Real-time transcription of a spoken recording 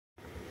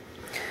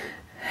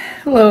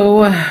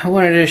Hello, I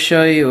wanted to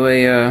show you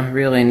a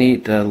really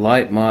neat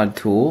light mod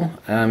tool.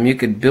 You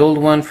could build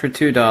one for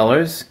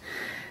 $2.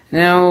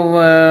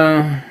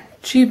 Now,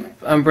 cheap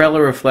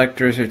umbrella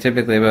reflectors are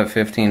typically about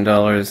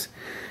 $15.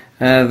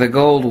 The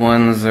gold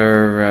ones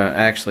are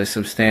actually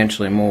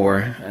substantially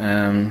more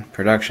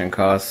production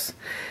costs.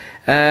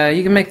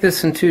 You can make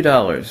this in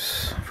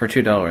 $2 for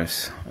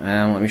 $2.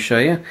 Let me show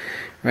you.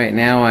 Right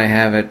now I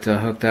have it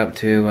hooked up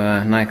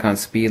to Nikon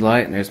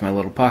Speedlight, and there's my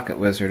little pocket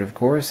wizard, of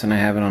course, and I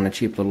have it on a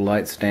cheap little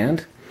light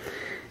stand.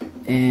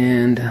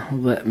 And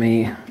let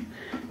me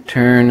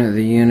turn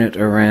the unit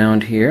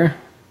around here.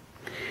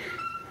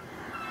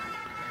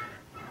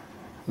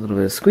 A little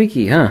bit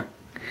squeaky, huh?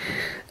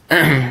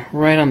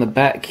 Right on the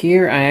back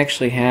here I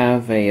actually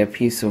have a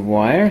piece of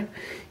wire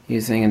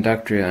using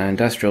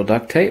industrial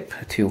duct tape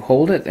to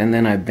hold it, and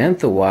then I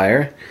bent the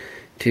wire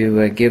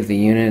to give the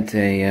unit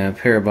a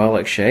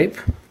parabolic shape.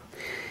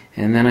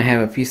 And then I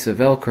have a piece of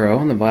Velcro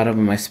on the bottom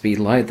of my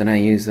Speedlight. Then I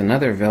use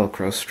another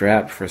Velcro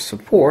strap for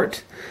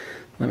support.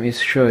 Let me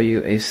show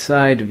you a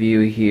side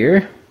view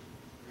here.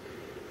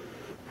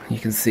 You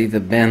can see the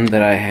bend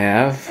that I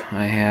have.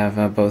 I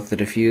have both the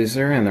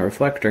diffuser and the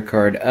reflector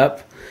card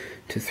up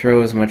to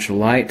throw as much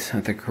light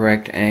at the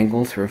correct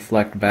angle to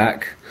reflect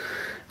back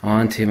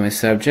onto my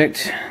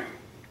subject.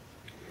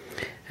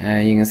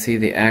 You can see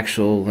the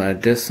actual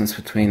distance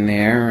between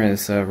there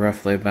is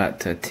roughly about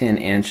 10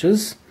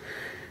 inches.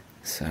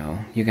 So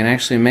you can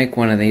actually make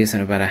one of these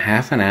in about a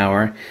half an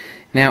hour.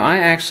 Now I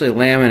actually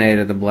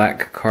laminated the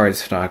black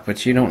cardstock,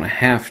 but you don't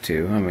have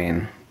to. I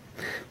mean,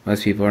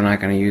 most people are not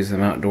going to use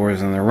them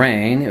outdoors in the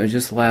rain. It would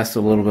just last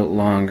a little bit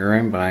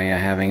longer by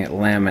having it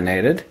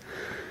laminated.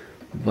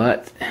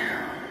 But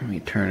let me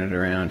turn it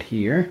around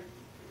here.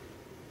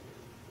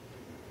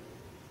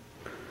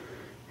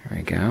 There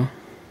we go.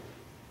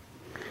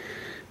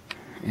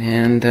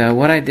 And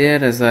what I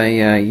did is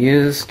I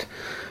used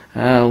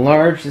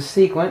large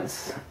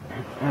sequence.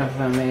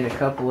 I've made a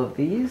couple of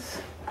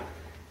these.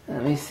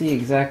 Let me see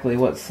exactly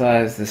what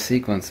size the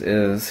sequence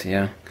is.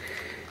 Yeah,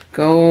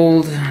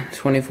 gold,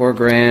 24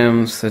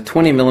 grams,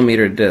 20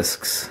 millimeter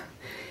discs.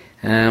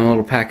 A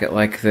little packet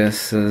like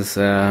this is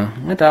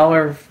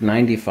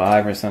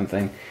 $1.95 or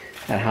something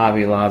at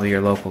Hobby Lobby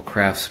or local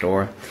craft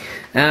store.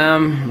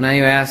 Now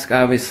you ask,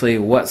 obviously,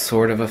 what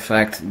sort of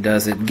effect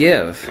does it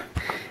give?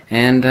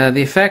 And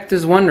the effect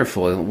is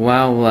wonderful.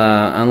 While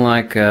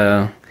unlike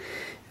the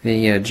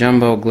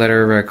jumbo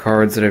glitter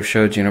cards that I've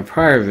showed you in a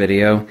prior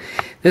video,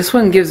 this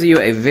one gives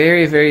you a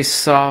very, very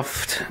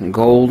soft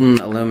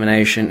golden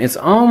illumination. It's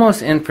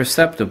almost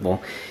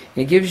imperceptible.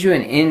 It gives you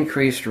an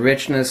increased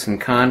richness and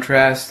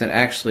contrast that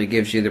actually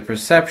gives you the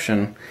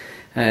perception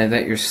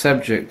that your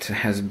subject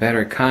has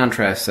better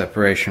contrast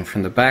separation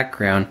from the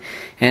background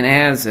and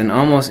adds an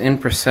almost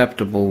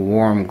imperceptible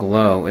warm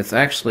glow. It's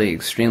actually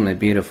extremely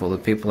beautiful. The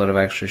people that have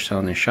actually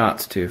shown the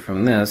shots to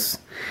from this,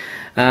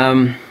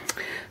 I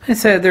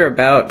said they're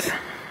about, I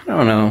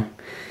don't know,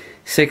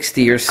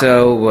 60 or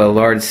so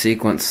large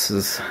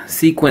sequences.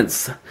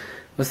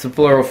 What's the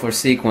plural for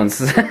sequence?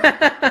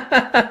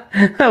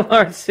 A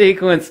large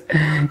sequence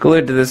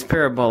glued to this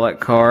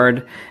parabolic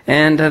card,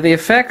 and the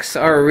effects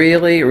are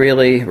really,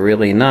 really,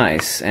 really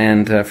nice.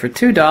 And for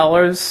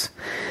 $2,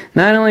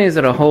 not only is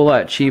it a whole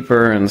lot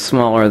cheaper and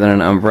smaller than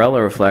an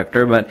umbrella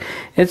reflector, but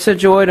it's a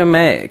joy to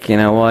make. You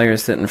know, while you're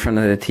sitting in front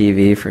of the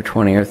TV for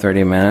 20 or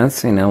 30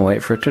 minutes, you know,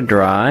 wait for it to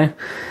dry.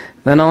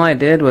 Then all I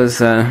did was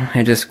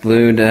I just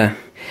glued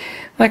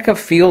like a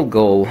field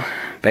goal,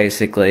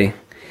 basically.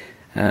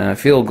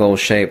 Field goal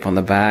shape on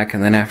the back,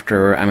 and then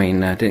after, I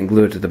didn't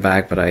glue it to the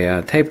back, but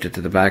I taped it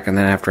to the back, and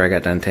then after I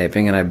got done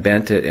taping it, I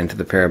bent it into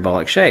the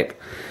parabolic shape.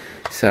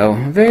 So,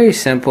 very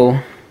simple,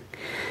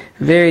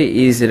 very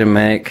easy to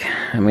make.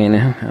 I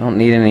don't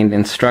need any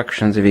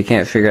instructions. If you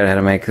can't figure out how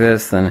to make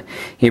this, then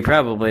you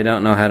probably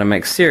don't know how to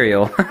make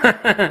cereal. But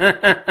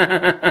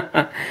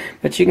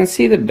you can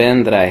see the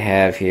bend that I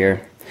have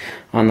here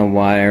on the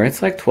wire.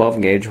 It's like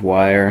 12 gauge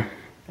wire.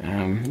 You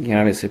can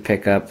obviously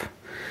pick up.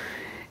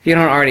 If you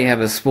don't already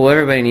have a spool,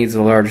 everybody needs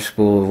a large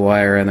spool of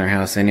wire in their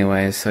house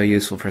anyway. It's so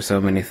useful for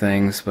so many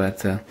things.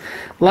 But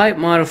light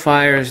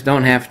modifiers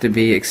don't have to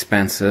be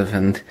expensive,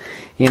 and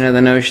you know, the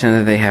notion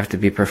that they have to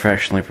be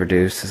professionally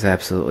produced is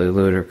absolutely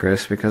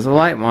ludicrous, because a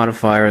light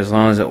modifier, as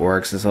long as it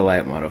works, is a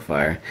light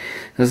modifier.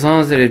 As long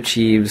as it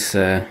achieves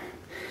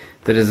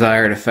the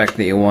desired effect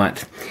that you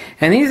want.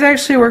 And these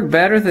actually work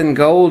better than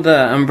gold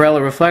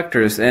umbrella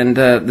reflectors. And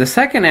the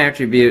second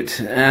attribute,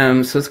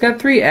 so it's got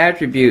three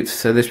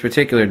attributes this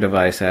particular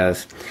device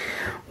has.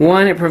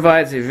 One, it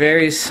provides a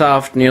very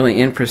soft,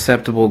 nearly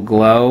imperceptible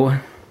glow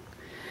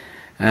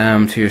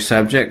to your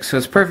subject. So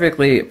it's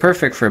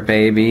perfect for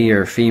baby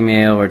or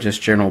female or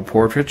just general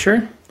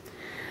portraiture.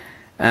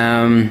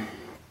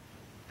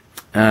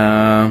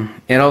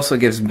 It also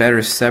gives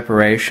better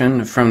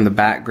separation from the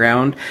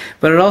background,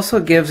 but it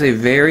also gives a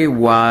very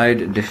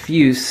wide,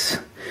 diffuse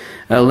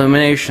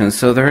illumination.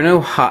 So there are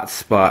no hot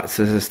spots,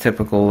 as is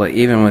typical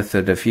even with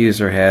the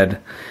diffuser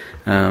head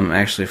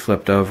actually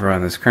flipped over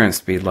on this current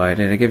speed light,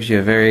 and it gives you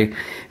a very,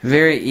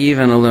 very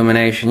even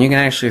illumination. You can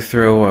actually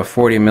throw a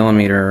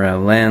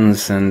 40mm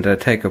lens and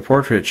take a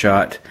portrait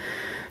shot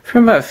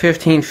from about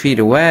 15 feet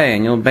away,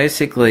 and you'll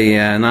basically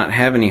not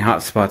have any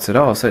hot spots at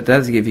all. So it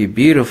does give you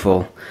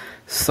beautiful,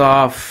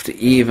 soft,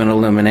 even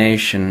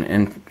illumination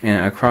and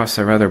across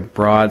a rather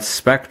broad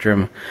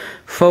spectrum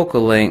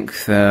focal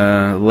length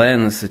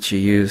lens that you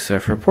use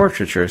for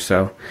portraiture.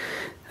 So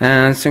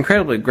it's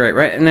incredibly great.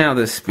 Right now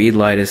this speed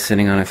light is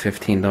sitting on a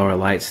 $15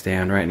 light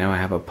stand. Right now I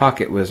have a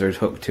Pocket Wizard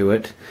hooked to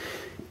it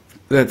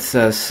that's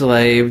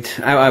slaved.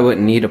 I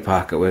wouldn't need a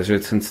Pocket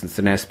Wizard since it's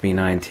an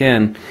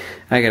SB910.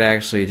 I could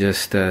actually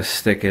just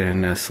stick it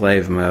in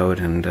slave mode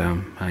and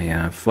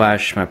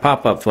my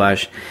pop-up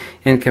flash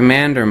in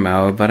commander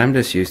mode, but I'm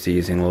just used to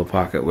using little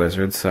Pocket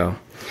Wizards. So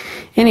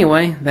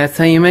anyway, that's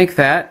how you make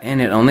that,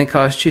 and it only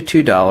costs you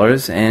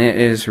 $2, and it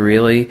is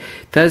really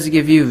does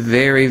give you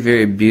very,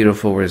 very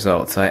beautiful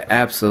results. I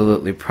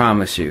absolutely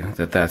promise you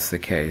that that's the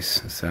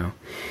case. So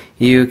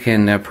you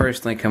can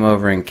personally come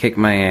over and kick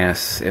my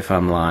ass if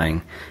I'm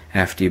lying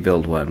after you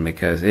build one,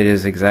 because it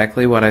is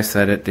exactly what I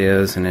said it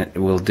is, and it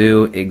will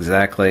do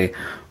exactly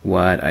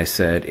what I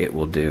said it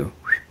will do.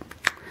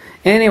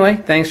 Anyway,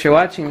 thanks for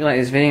watching. If you like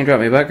this video, drop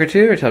me a buck or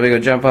two, or tell me to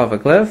go jump off a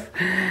cliff.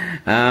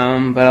 But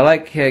I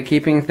like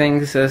keeping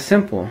things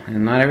simple,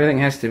 and not everything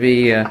has to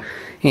be,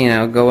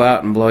 go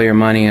out and blow your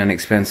money on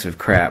expensive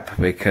crap,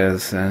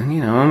 because,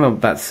 I'm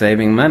about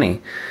saving money.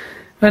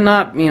 But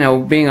not,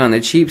 being on the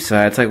cheap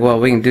side. It's like, well,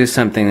 we can do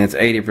something that's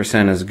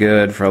 80% as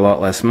good for a lot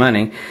less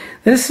money.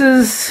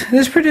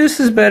 This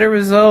produces better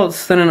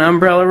results than an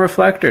umbrella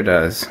reflector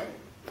does.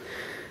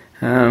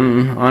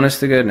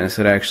 Honest to goodness,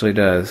 it actually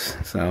does.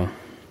 So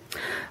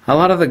a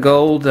lot of the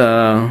gold, when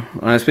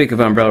I speak of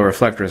umbrella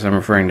reflectors, I'm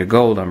referring to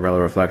gold umbrella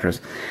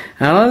reflectors.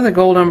 And a lot of the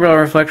gold umbrella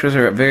reflectors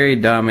are very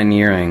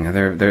domineering.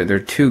 They're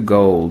too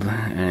gold,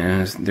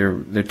 and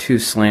they're too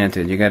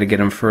slanted. You got to get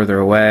them further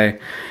away,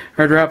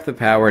 or drop the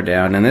power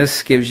down. And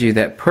this gives you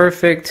that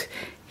perfect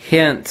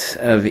hint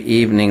of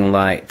evening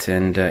light,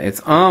 and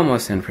it's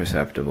almost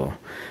imperceptible,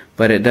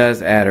 but it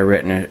does add a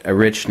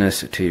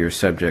richness to your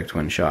subject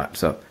when shot.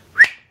 So,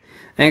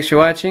 thanks for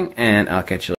watching, and I'll catch you later.